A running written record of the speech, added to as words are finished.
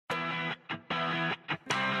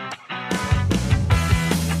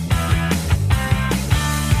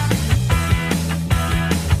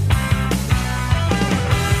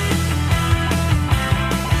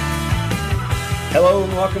Hello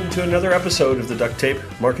and welcome to another episode of the Duct Tape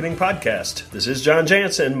Marketing Podcast. This is John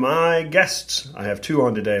Jantsch, and my guests, I have two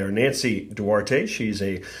on today, are Nancy Duarte. She's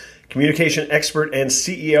a communication expert and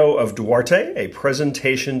CEO of Duarte, a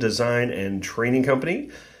presentation design and training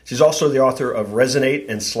company. She's also the author of Resonate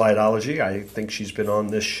and Slideology. I think she's been on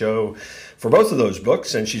this show for both of those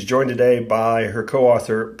books, and she's joined today by her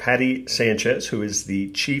co-author, Patti Sanchez, who is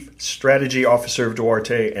the Chief Strategy Officer of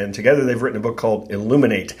Duarte, and together they've written a book called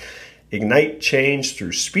Illuminate: Ignite Change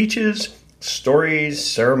Through Speeches, Stories,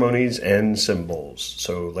 Ceremonies, and Symbols.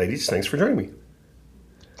 So, ladies, thanks for joining me.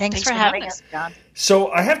 Thanks for having us, John.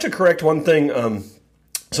 So I have to correct one thing.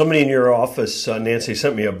 Somebody in your office, Nancy,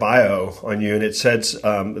 sent me a bio on you, and it says,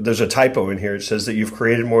 there's a typo in here. It says that you've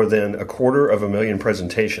created more than 250,000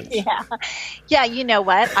 presentations. Yeah, you know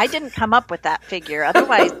what? I didn't come up with that figure.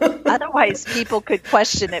 Otherwise people could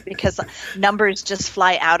question it because numbers just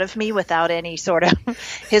fly out of me without any sort of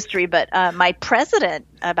history. But my president,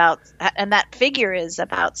 and that figure is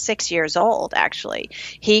about 6 years old, actually.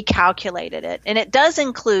 He calculated it. And it does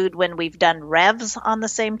include when we've done revs on the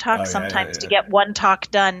same talk. Sometimes to get one talk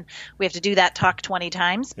done, we have to do that talk 20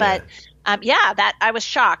 times. But that I was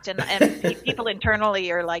shocked. And people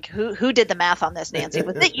internally are like, who did the math on this, Nancy?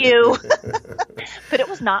 Was it you? But it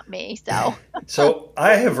was not me. So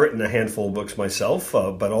I have written a handful of books myself,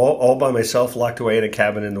 but all by myself, locked away in a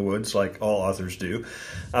cabin in the woods, like all authors do.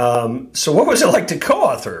 So what was it like to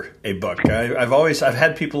co-author a book? I've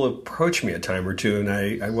had people approach me a time or two, and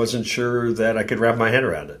I wasn't sure that I could wrap my head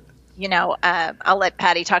around it. You know, I'll let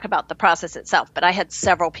Patti talk about the process itself, but I had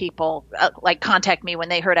several people contact me when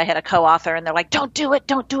they heard I had a co-author, and they're like, don't do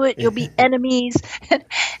it, you'll be enemies,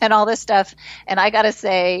 and all this stuff. And I got to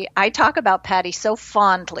say, I talk about Patti so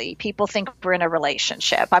fondly, people think we're in a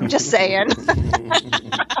relationship. I'm just saying.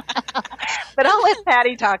 But I'll let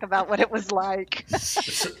Patti talk about what it was like.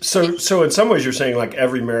 So in some ways you're saying like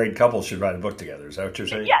every married couple should write a book together. Is that what you're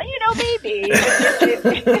saying? Yeah, maybe.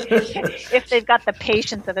 If they've got the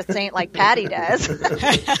patience of a saint like Patti does.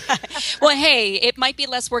 Well, hey, it might be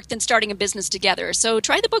less work than starting a business together. So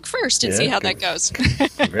try the book first and see how that goes.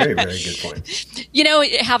 Very, very good point.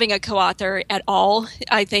 Having a co-author at all,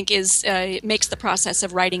 I think, makes the process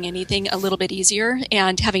of writing anything a little bit easier.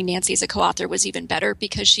 And having Nancy as a co-author was even better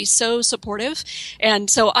because she's so supportive. And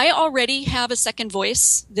so I already have a second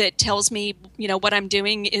voice that tells me, what I'm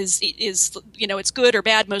doing is it's good or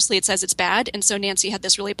bad. Mostly it says it's bad. And so Nancy had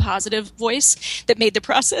this really positive voice that made the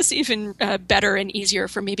process even better and easier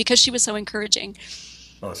for me because she was so encouraging.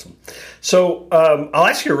 Awesome. So I'll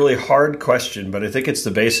ask you a really hard question, but I think it's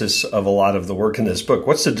the basis of a lot of the work in this book.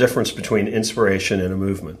 What's the difference between inspiration and a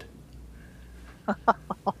movement?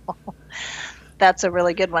 That's a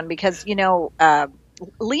really good one because,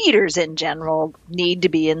 leaders in general need to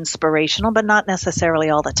be inspirational, but not necessarily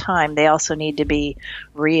all the time. They also need to be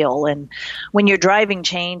real. And when you're driving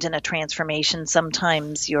change and a transformation,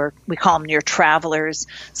 sometimes we call them your travelers.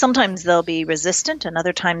 Sometimes they'll be resistant and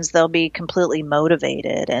other times they'll be completely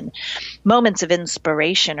motivated. And moments of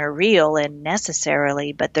inspiration are real and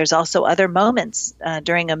necessarily, but there's also other moments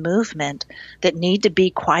during a movement that need to be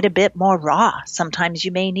quite a bit more raw. Sometimes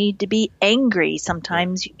you may need to be angry.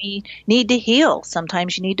 Sometimes you may need to heal. Sometimes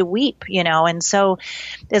you need to weep, and so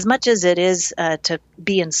as much as it is to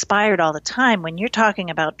be inspired all the time, when you're talking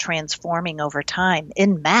about transforming over time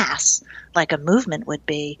in mass, like a movement would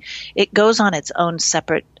be, it goes on its own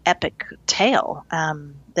separate epic tale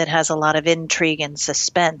that has a lot of intrigue and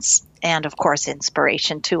suspense and, of course,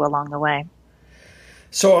 inspiration, too, along the way.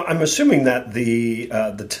 So I'm assuming that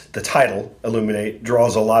the title Illuminate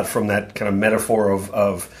draws a lot from that kind of metaphor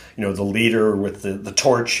of the leader with the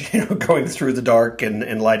torch going through the dark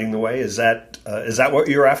and lighting the way. Is that what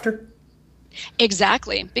you're after?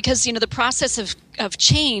 Exactly, because the process of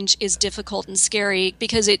change is difficult and scary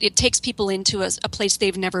because it takes people into a place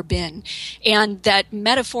they've never been, and that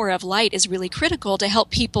metaphor of light is really critical to help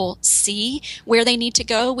people see where they need to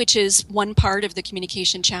go, which is one part of the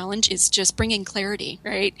communication challenge, is just bringing clarity.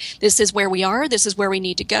 Right, this is where we are, this is where we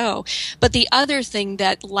need to go. But the other thing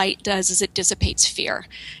that light does is it dissipates fear.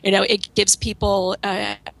 It gives people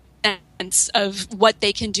sense of what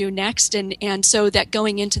they can do next, and so that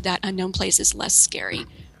going into that unknown place is less scary.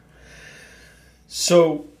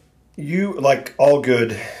 So you, like all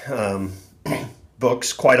good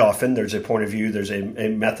books, quite often there's a point of view, there's a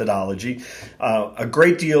methodology. A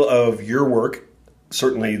great deal of your work,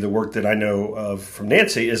 certainly the work that I know of from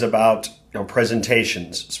Nancy, is about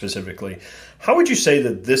presentations specifically. How would you say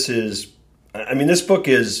that this is? I mean, this book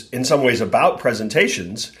is in some ways about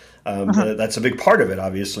presentations. That's a big part of it,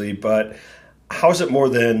 obviously, but how is it more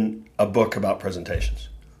than a book about presentations?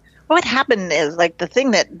 What happened is, like, the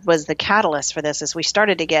thing that was the catalyst for this is we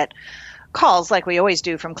started to get calls like we always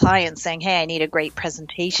do from clients saying, hey, I need a great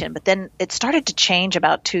presentation. But then it started to change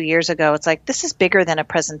about 2 years ago. It's like, this is bigger than a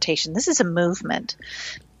presentation. This is a movement.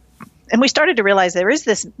 And we started to realize there is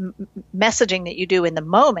this messaging that you do in the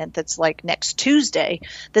moment that's like next Tuesday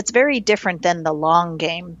that's very different than the long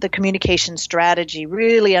game, the communication strategy,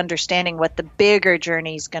 really understanding what the bigger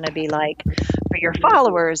journey is going to be like for your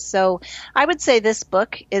followers. So I would say this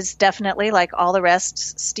book is definitely, like all the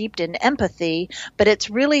rest, steeped in empathy, but it's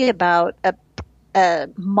really about a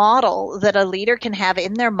model that a leader can have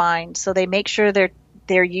in their mind so they make sure they're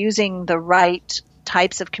using the right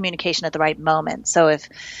types of communication at the right moment. So if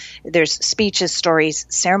there's speeches, stories,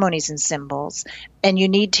 ceremonies, and symbols, and you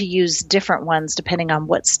need to use different ones depending on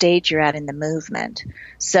what stage you're at in the movement.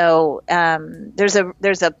 So there's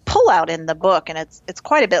a pullout in the book, and it's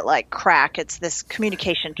quite a bit like crack. It's this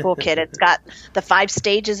communication toolkit. It's got the 5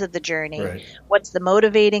 stages of the journey. Right. What's the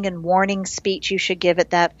motivating and warning speech you should give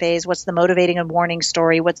at that phase? What's the motivating and warning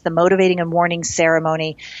story? What's the motivating and warning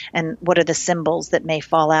ceremony? And what are the symbols that may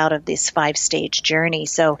fall out of this 5-stage journey?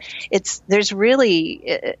 So it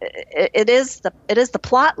is the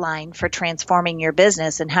plot line for transforming your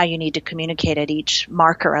business and how you need to communicate at each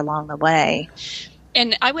marker along the way.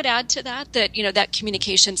 And I would add to that, that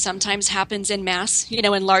communication sometimes happens in mass,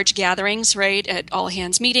 in large gatherings, right, at all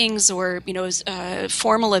hands meetings or,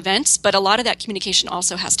 formal events. But a lot of that communication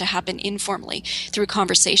also has to happen informally through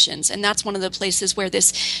conversations. And that's one of the places where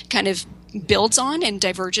this kind of builds on and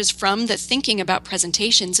diverges from the thinking about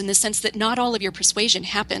presentations, in the sense that not all of your persuasion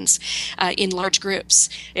happens in large groups.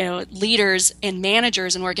 Leaders and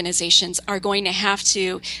managers and organizations are going to have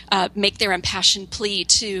to make their impassioned plea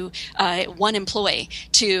to one employee,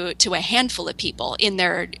 to a handful of people in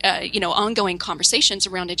their ongoing conversations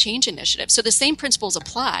around a change initiative. So the same principles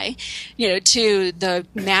apply, to the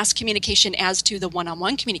mass communication as to the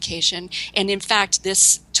one-on-one communication. And in fact,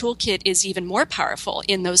 this toolkit is even more powerful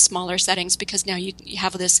in those smaller settings, because now you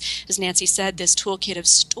have this, as Nancy said, this toolkit of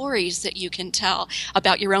stories that you can tell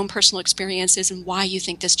about your own personal experiences and why you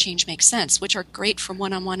think this change makes sense, which are great for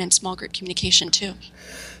one-on-one and small group communication too.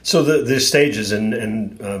 So the stages,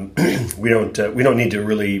 and we don't need to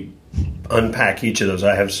really unpack each of those.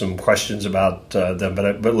 I have some questions about them,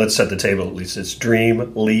 but let's set the table at least. It's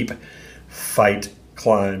dream, leap, fight,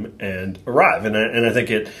 climb, and arrive. And I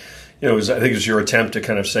think it. I think it was your attempt to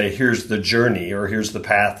kind of say, here's the journey, or here's the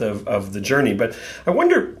path of the journey. But I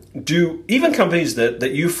wonder, do even companies that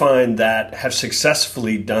you find that have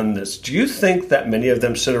successfully done this, do you think that many of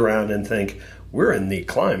them sit around and think, we're in the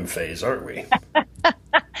climb phase, aren't we?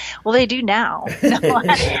 Well, they do now. What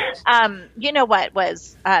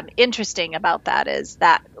was interesting about that is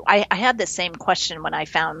that I had the same question when I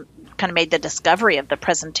made the discovery of the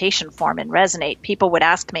presentation form in Resonate. People would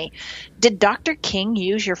ask me, did Dr. King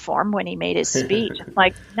use your form when he made his speech? I'm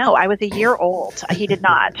like, no, I was a year old. He did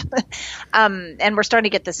not. And we're starting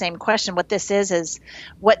to get the same question. What this is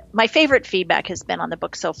what my favorite feedback has been on the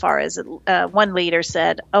book so far is one leader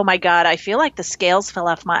said, oh my God, I feel like the scales fell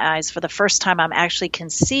off my eyes. For the first time, I'm actually can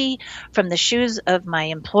see from the shoes of my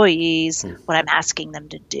employees what I'm asking them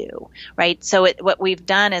to do, right? So what we've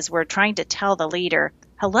done is we're trying to tell the leader,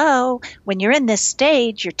 hello, when you're in this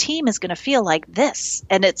stage, your team is going to feel like this.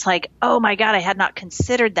 And it's like, oh my God, I had not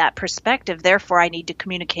considered that perspective. Therefore, I need to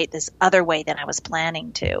communicate this other way than I was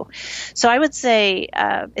planning to. So I would say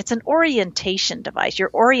it's an orientation device.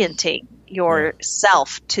 You're orienting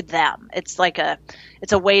yourself to them. It's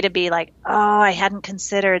a way to be like, oh, I hadn't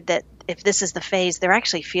considered that if this is the phase, they're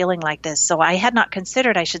actually feeling like this. So I had not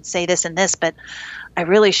considered I should say this and this, but I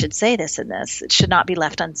really should say this and this. It should not be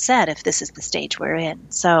left unsaid if this is the stage we're in.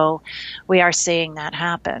 So we are seeing that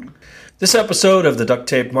happen. This episode of the Duct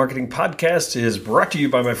Tape Marketing Podcast is brought to you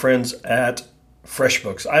by my friends at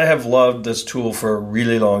FreshBooks. I have loved this tool for a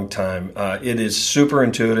really long time. It is super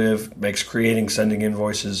intuitive, makes creating, sending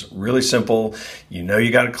invoices really simple.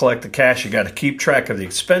 You got to collect the cash, you got to keep track of the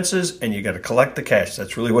expenses, and you got to collect the cash.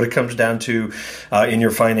 That's really what it comes down to in your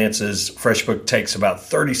finances. FreshBooks takes about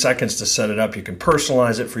 30 seconds to set it up. You can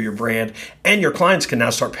personalize it for your brand, and your clients can now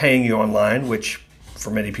start paying you online, which for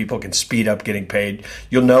many people can speed up getting paid.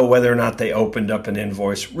 You'll know whether or not they opened up an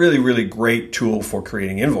invoice. Really, really great tool for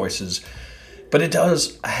creating invoices. But it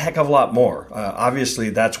does a heck of a lot more. Obviously,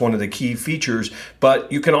 that's one of the key features, but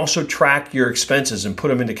you can also track your expenses and put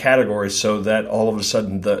them into categories so that all of a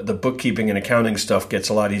sudden the bookkeeping and accounting stuff gets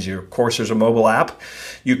a lot easier. Of course, there's a mobile app.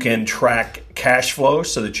 You can track cash flow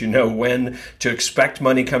so that you know when to expect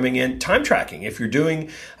money coming in. Time tracking. If you're doing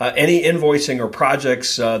any invoicing or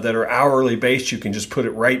projects that are hourly based, you can just put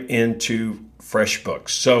it right into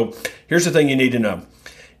FreshBooks. So here's the thing you need to know.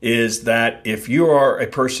 is that if you are a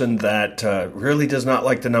person that really does not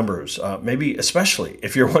like the numbers, maybe especially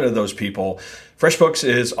if you're one of those people, FreshBooks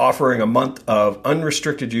is offering a month of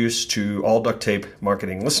unrestricted use to all Duct Tape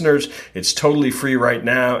marketing listeners. It's totally free right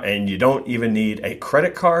now, and you don't even need a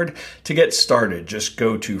credit card to get started. Just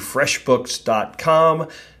go to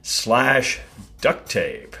freshbooks.com/duct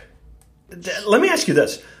tape. Let me ask you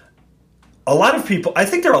this. A lot of people, I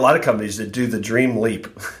think there are a lot of companies that do the dream leap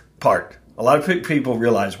part. A lot of people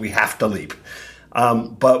realize we have to leap.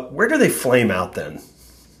 But where do they flame out then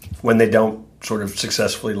when they don't sort of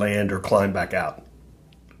successfully land or climb back out?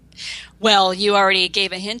 Well, you already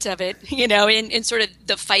gave a hint of it, in sort of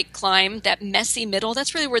the fight climb, that messy middle.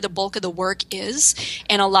 That's really where the bulk of the work is.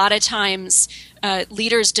 And a lot of times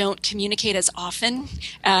leaders don't communicate as often,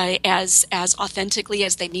 as authentically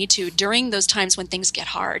as they need to during those times when things get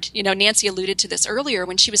hard. Nancy alluded to this earlier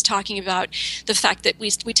when she was talking about the fact that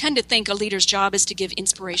we tend to think a leader's job is to give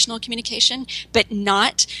inspirational communication, but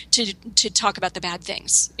not to talk about the bad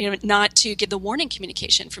things, not to give the warning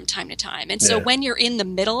communication from time to time. And so when you're in the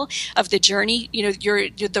middle of the journey,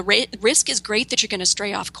 the risk is great that you're going to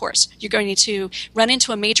stray off course. You're going to run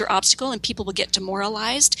into a major obstacle and people will get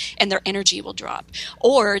demoralized and their energy will drop.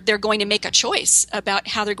 Or they're going to make a choice about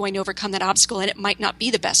how they're going to overcome that obstacle, and it might not be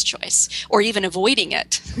the best choice, or even avoiding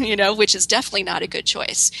it, which is definitely not a good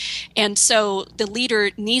choice. And so the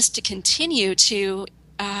leader needs to continue to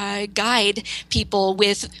guide people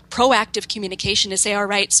with proactive communication to say, all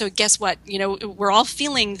right, so guess what? We're all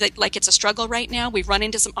feeling that like it's a struggle right now. We've run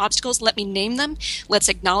into some obstacles. Let me name them. Let's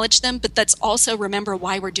acknowledge them. But let's also remember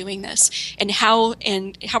why we're doing this and how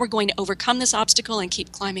we're going to overcome this obstacle and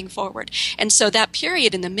keep climbing forward. And so that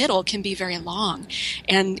period in the middle can be very long.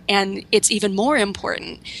 And it's even more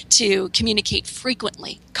important to communicate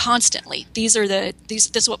frequently, constantly. This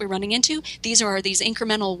is what we're running into. These are these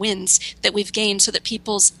incremental wins that we've gained so that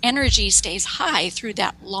people's energy stays high through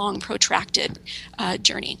that long, protracted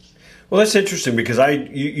journey. Well, that's interesting because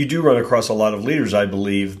you do run across a lot of leaders, I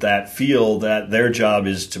believe, that feel that their job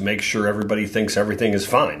is to make sure everybody thinks everything is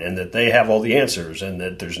fine and that they have all the answers and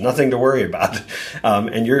that there's nothing to worry about.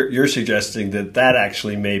 And you're suggesting that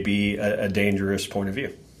actually may be a dangerous point of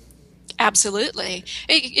view. Absolutely,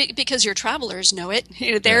 because your travelers know it.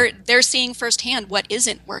 They're seeing firsthand what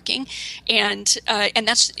isn't working, and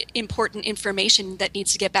that's important information that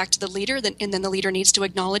needs to get back to the leader. And then the leader needs to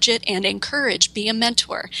acknowledge it and encourage, be a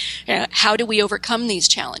mentor. How do we overcome these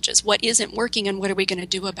challenges? What isn't working, and what are we going to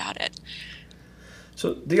do about it?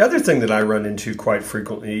 So the other thing that I run into quite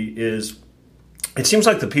frequently is it seems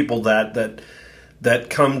like the people that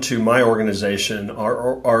come to my organization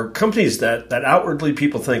are companies that outwardly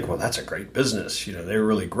people think, well, that's a great business. They're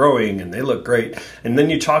really growing and they look great. And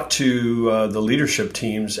then you talk to the leadership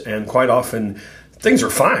teams, and quite often things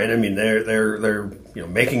are fine. I mean, they're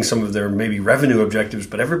making some of their maybe revenue objectives,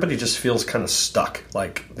 but everybody just feels kind of stuck.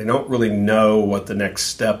 Like they don't really know what the next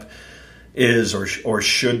step is or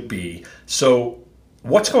should be. So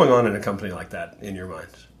what's going on in a company like that in your mind?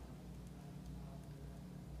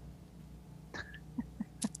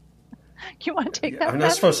 You want to take that? I'm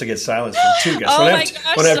not supposed to get silence from two guests.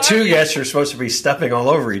 When I have two guests, you're supposed to be stepping all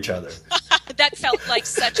over each other. That felt like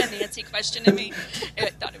such a Nancy question to me. I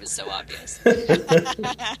thought it was so obvious.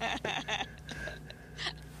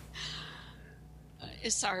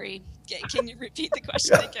 Sorry. Can you repeat the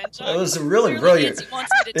question again, John? It was a really brilliant.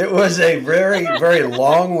 It was a very, very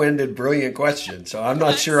long-winded, brilliant question. So I'm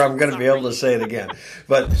not sure I'm going to be able to say it again.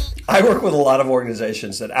 But I work with a lot of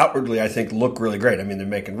organizations that outwardly I think look really great. I mean, they're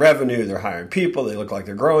making revenue, they're hiring people, they look like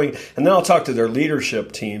they're growing. And then I'll talk to their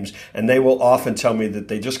leadership teams, and they will often tell me that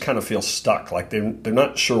they just kind of feel stuck, like they're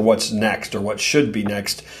not sure what's next or what should be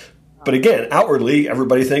next. But again, outwardly,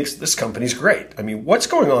 everybody thinks this company's great. I mean, what's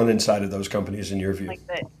going on inside of those companies in your view? Like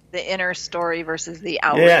the inner story versus the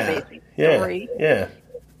outward-facing story. Yeah.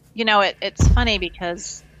 It's funny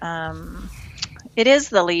because it is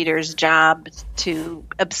the leader's job to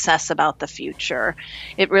obsess about the future.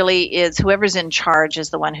 It really is. Whoever's in charge is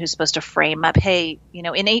the one who's supposed to frame up, hey,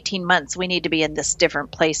 in 18 months, we need to be in this different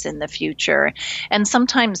place in the future. And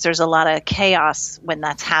sometimes there's a lot of chaos when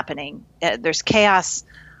that's happening. There's chaos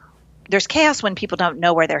when people don't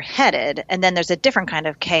know where they're headed, and then there's a different kind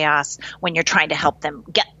of chaos when you're trying to help them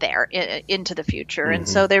get there into the future. Mm-hmm. And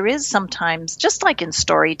so there is sometimes, just like in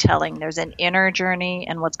storytelling, there's an inner journey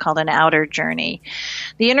and what's called an outer journey.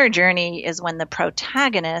 The inner journey is when the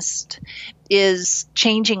protagonist is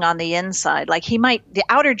changing on the inside. Like the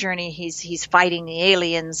outer journey, he's fighting the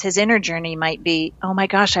aliens. His inner journey might be, oh my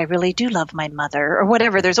gosh, I really do love my mother, or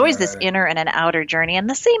whatever. There's always this inner and an outer journey. And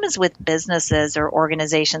the same is with businesses or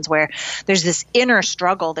organizations, where there's this inner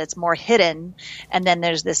struggle that's more hidden, and then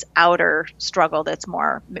there's this outer struggle that's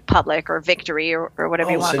more public or victory or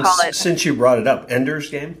whatever you want to call it. Since you brought it up, Ender's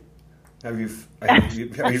Game? Are you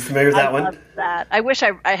familiar with that one? Love that. I wish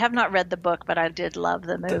I have not read the book, but I did love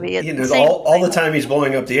the movie. All the time he's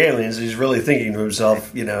blowing up the aliens, he's really thinking to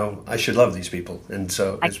himself, I should love these people, and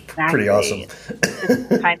so it's pretty awesome.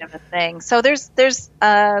 It's kind of a thing. So there's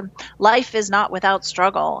life is not without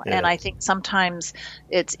struggle, and I think sometimes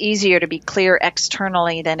it's easier to be clear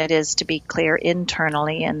externally than it is to be clear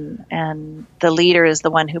internally, and the leader is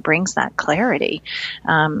the one who brings that clarity.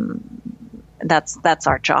 That's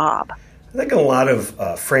our job. I think a lot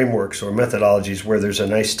of frameworks or methodologies where there's a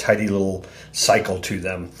nice, tidy little cycle to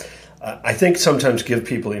them, I think sometimes give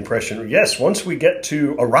people the impression, yes, once we get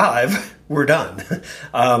to arrive, we're done.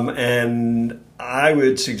 And I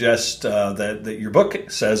would suggest that your book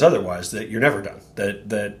says otherwise, that you're never done.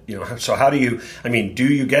 So how do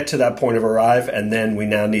you get to that point of arrive, and then we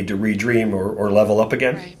now need to redream or level up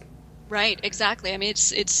again? Right, exactly. I mean,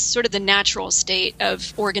 it's sort of the natural state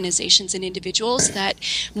of organizations and individuals that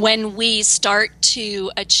when we start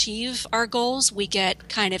to achieve our goals, we get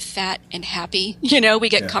kind of fat and happy, we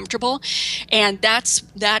get comfortable, and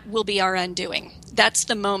that will be our undoing. That's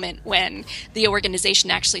the moment when the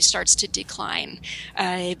organization actually starts to decline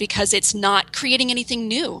because it's not creating anything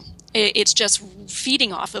new. It's just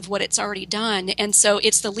feeding off of what it's already done. And so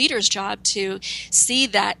it's the leader's job to see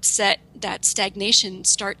that stagnation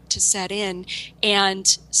start to set in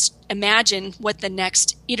and imagine what the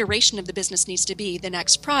next iteration of the business needs to be, the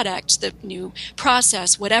next product, the new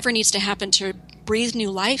process, whatever needs to happen to breathe new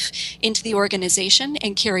life into the organization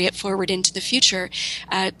and carry it forward into the future.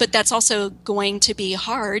 But that's also going to be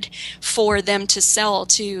hard for them to sell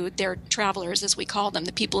to their travelers, as we call them,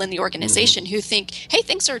 the people in the organization who think, hey,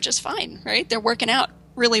 things are just fine, right? They're working out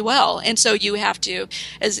really well. And so you have to,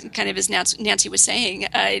 as Nancy was saying,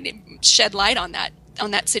 shed light on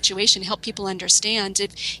that situation, help people understand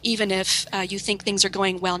even if you think things are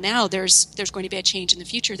going well now, there's going to be a change in the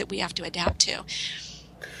future that we have to adapt to.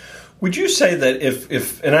 Would you say that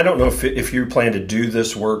if and I don't know if you plan to do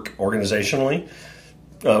this work organizationally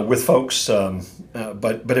with folks,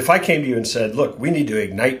 but if I came to you and said, look, we need to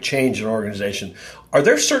ignite change in an organization, are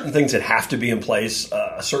there certain things that have to be in place,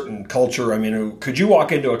 a certain culture? I mean, could you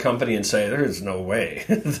walk into a company and say, there is no way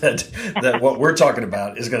that what we're talking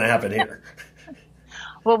about is going to happen here?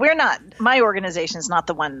 Well, my organization is not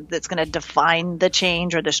the one that's going to define the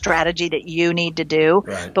change or the strategy that you need to do.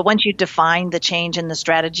 Right. But once you define the change in the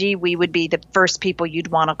strategy, we would be the first people you'd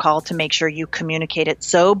want to call to make sure you communicate it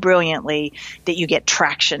so brilliantly that you get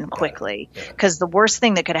traction quickly. Because the worst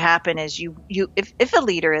thing that could happen is if a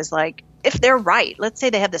leader is like, if they're right, let's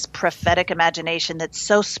say they have this prophetic imagination that's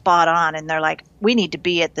so spot on and they're like, we need to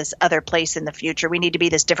be at this other place in the future. We need to be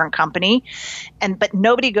this different company. But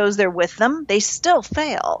nobody goes there with them. They still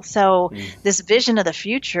fail. So this vision of the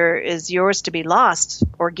future is yours to be lost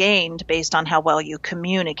or gained based on how well you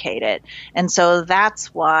communicate it. And so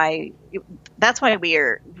that's why we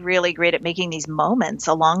are really great at making these moments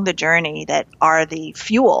along the journey that are the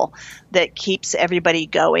fuel that keeps everybody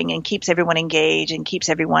going and keeps everyone engaged and keeps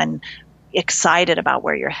everyone excited about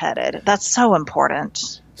where you're headed. That's so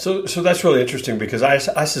important. So that's really interesting, because I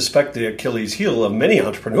suspect the Achilles heel of many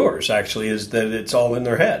entrepreneurs actually is that it's all in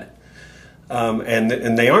their head.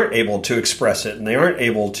 And they aren't able to express it, and they aren't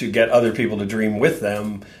able to get other people to dream with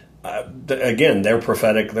them. Again, they're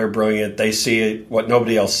prophetic, they're brilliant, they see what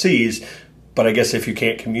nobody else sees. But I guess if you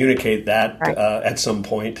can't communicate that at some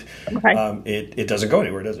point, it doesn't go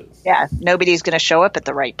anywhere, does it? Yeah, nobody's going to show up at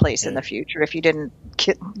the right place in the future if you didn't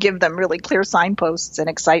give them really clear signposts and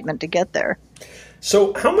excitement to get there.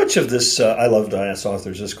 So how much of this, I love to ask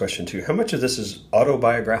authors this question too, how much of this is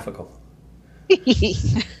autobiographical?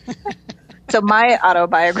 So my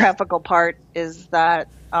autobiographical part is that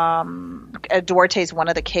Duarte is one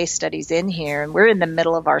of the case studies in here, and we're in the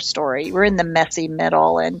middle of our story. We're in the messy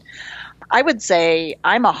middle, and I would say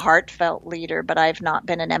I'm a heartfelt leader, but I've not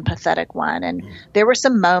been an empathetic one. And there were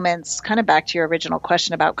some moments, kind of back to your original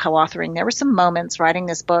question about co-authoring, there were some moments writing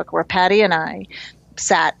this book where Patti and I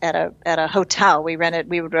sat at a hotel. We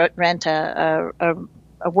would rent a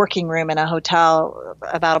working room in a hotel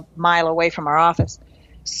about a mile away from our office.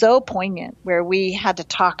 So poignant, where we had to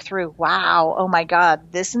talk through, wow, oh my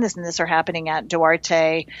God, this and this and this are happening at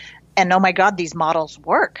Duarte. oh my God, these models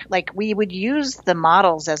work. Like we would use the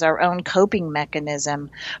models as our own coping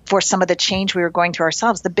mechanism for some of the change we were going through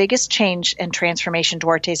ourselves. The biggest change and transformation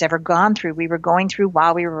Duarte's ever gone through, we were going through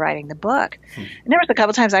while we were writing the book. And there was a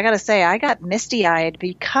couple times, I got to say, I got misty-eyed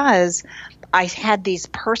because I had these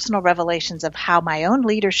personal revelations of how my own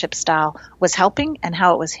leadership style was helping and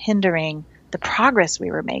how it was hindering the progress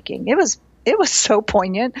we were making. It was so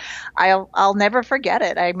poignant. I'll never forget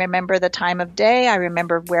it. I remember the time of day. I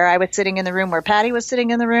remember where I was sitting in the room, where Patti was sitting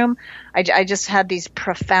in the room. I just had these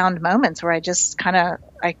profound moments where I just kind of,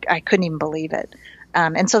 I couldn't even believe it.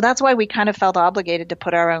 And so that's why we kind of felt obligated to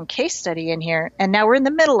put our own case study in here. And now we're in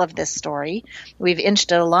the middle of this story. We've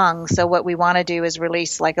inched it along. So what we want to do is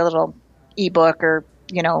release like a little ebook or,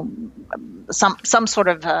 some sort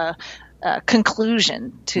of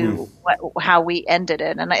conclusion to how we ended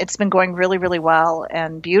it. And it's been going really, really well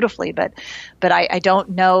and beautifully. But I don't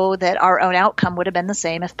know that our own outcome would have been the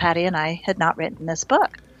same if Patti and I had not written this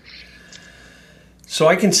book. So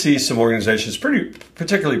I can see some organizations,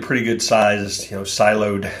 particularly pretty good sized,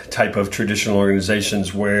 siloed type of traditional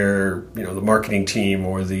organizations where, the marketing team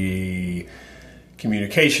or the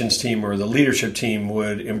communications team or the leadership team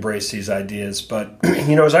would embrace these ideas. But,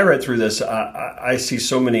 as I read through this, I see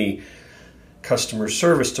so many customer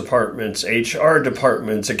service departments, HR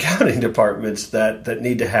departments, accounting departments that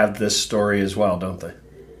need to have this story as well, don't they?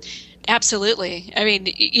 Absolutely. I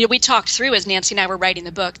mean, we talked through, as Nancy and I were writing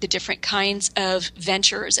the book, the different kinds of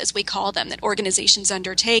ventures, as we call them, that organizations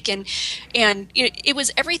undertake. And it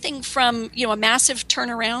was everything from, a massive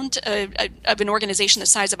turnaround of an organization the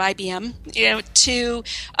size of IBM, to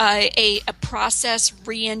a process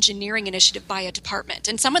re-engineering initiative by a department.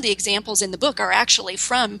 And some of the examples in the book are actually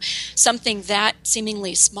from something that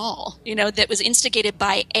seemingly small, that was instigated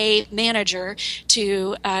by a manager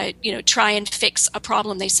to, try and fix a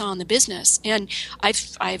problem they saw in the business. And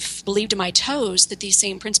I've believed in my toes that these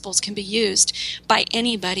same principles can be used by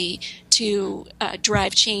anybody to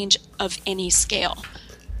drive change of any scale.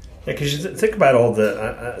 Yeah, because you think about all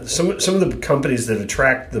the some of the companies that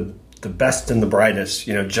attract the best and the brightest,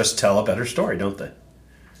 just tell a better story, don't they?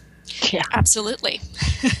 Yeah, absolutely.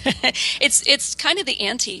 It's kind of the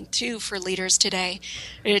ante too for leaders today,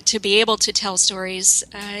 to be able to tell stories.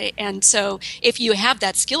 And so if you have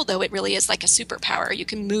that skill, though, it really is like a superpower. You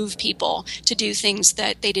can move people to do things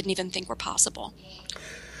that they didn't even think were possible.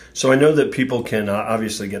 So I know that people can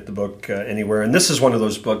obviously get the book anywhere. And this is one of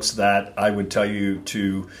those books that I would tell you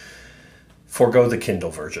to forego the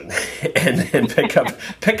Kindle version and pick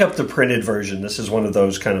up the printed version. This is one of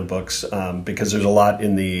those kind of books because there's a lot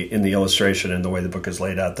in the illustration and the way the book is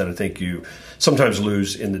laid out that I think you sometimes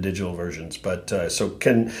lose in the digital versions. But so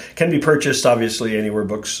can be purchased obviously anywhere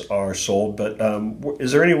books are sold. But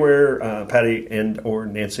is there anywhere, Patti and or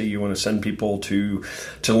Nancy, you want to send people to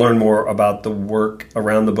learn more about the work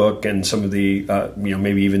around the book and some of the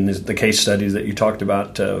maybe even the case studies that you talked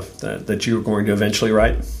about that you're going to eventually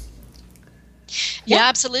write? Yeah,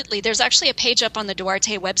 absolutely. There's actually a page up on the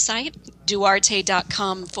Duarte website,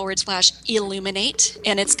 duarte.com/illuminate,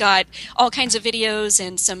 and it's got all kinds of videos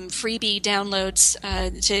and some freebie downloads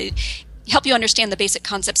to help you understand the basic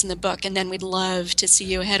concepts in the book. And then we'd love to see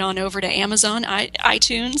you head on over to Amazon,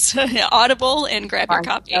 iTunes, Audible, and grab your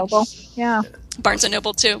copy. Noble. Yeah. Barnes &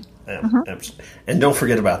 Noble, too. Yeah, absolutely. And don't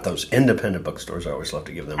forget about those independent bookstores. I always love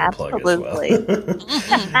to give them a plug as well.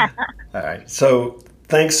 All right. So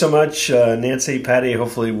thanks so much, Nancy, Patti.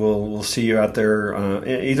 Hopefully we'll see you out there.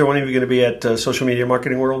 Either one of you going to be at Social Media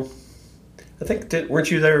Marketing World? I think,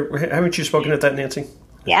 weren't you there? Haven't you spoken at that, Nancy?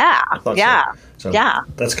 Yeah. Yeah. So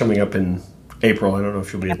that's coming up in April. I don't know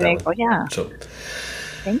if you'll be at that April, one. Yeah. So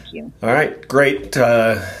thank you. All right. Great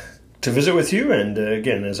to visit with you. And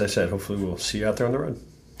again, as I said, hopefully we'll see you out there on the road.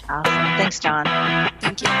 Awesome. Thanks, John.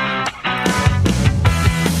 Thank you.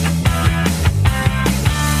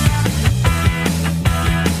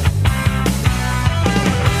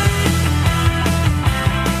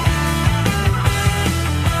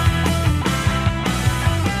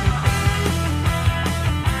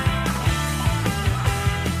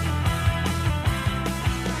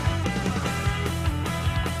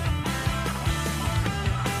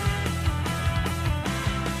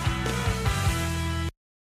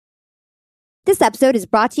 This episode is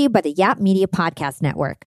brought to you by the Yap Media Podcast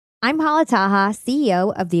Network. I'm Hala Taha,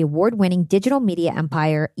 CEO of the award-winning digital media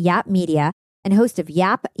empire, Yap Media, and host of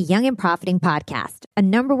Yap Young and Profiting Podcast, a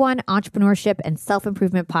 #1 entrepreneurship and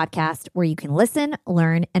self-improvement podcast where you can listen,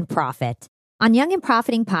 learn, and profit. On Young and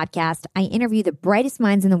Profiting Podcast, I interview the brightest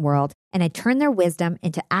minds in the world, and I turn their wisdom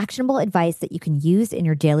into actionable advice that you can use in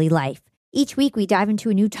your daily life. Each week, we dive into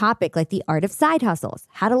a new topic like the art of side hustles,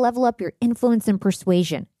 how to level up your influence and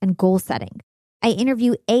persuasion, and goal setting. I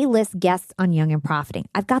interview A-list guests on Young and Profiting.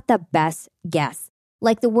 I've got the best guests,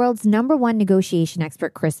 like the world's #1 negotiation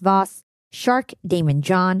expert, Chris Voss, Shark Damon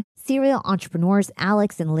John, serial entrepreneurs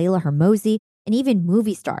Alex and Layla Hermosi, and even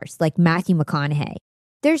movie stars like Matthew McConaughey.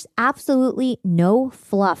 There's absolutely no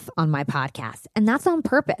fluff on my podcast, and that's on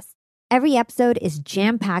purpose. Every episode is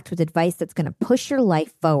jam-packed with advice that's going to push your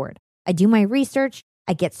life forward. I do my research,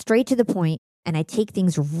 I get straight to the point, and I take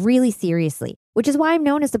things really seriously, which is why I'm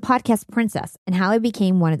known as the podcast princess and how I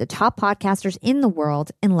became one of the top podcasters in the world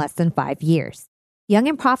in less than 5 years. Young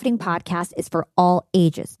and Profiting Podcast is for all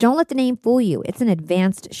ages. Don't let the name fool you. It's an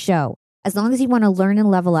advanced show. As long as you want to learn and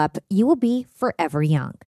level up, you will be forever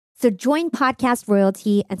young. So join podcast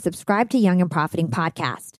royalty and subscribe to Young and Profiting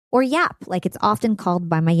Podcast, or YAP, like it's often called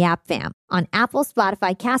by my YAP fam, on Apple,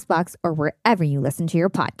 Spotify, CastBox, or wherever you listen to your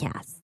podcasts.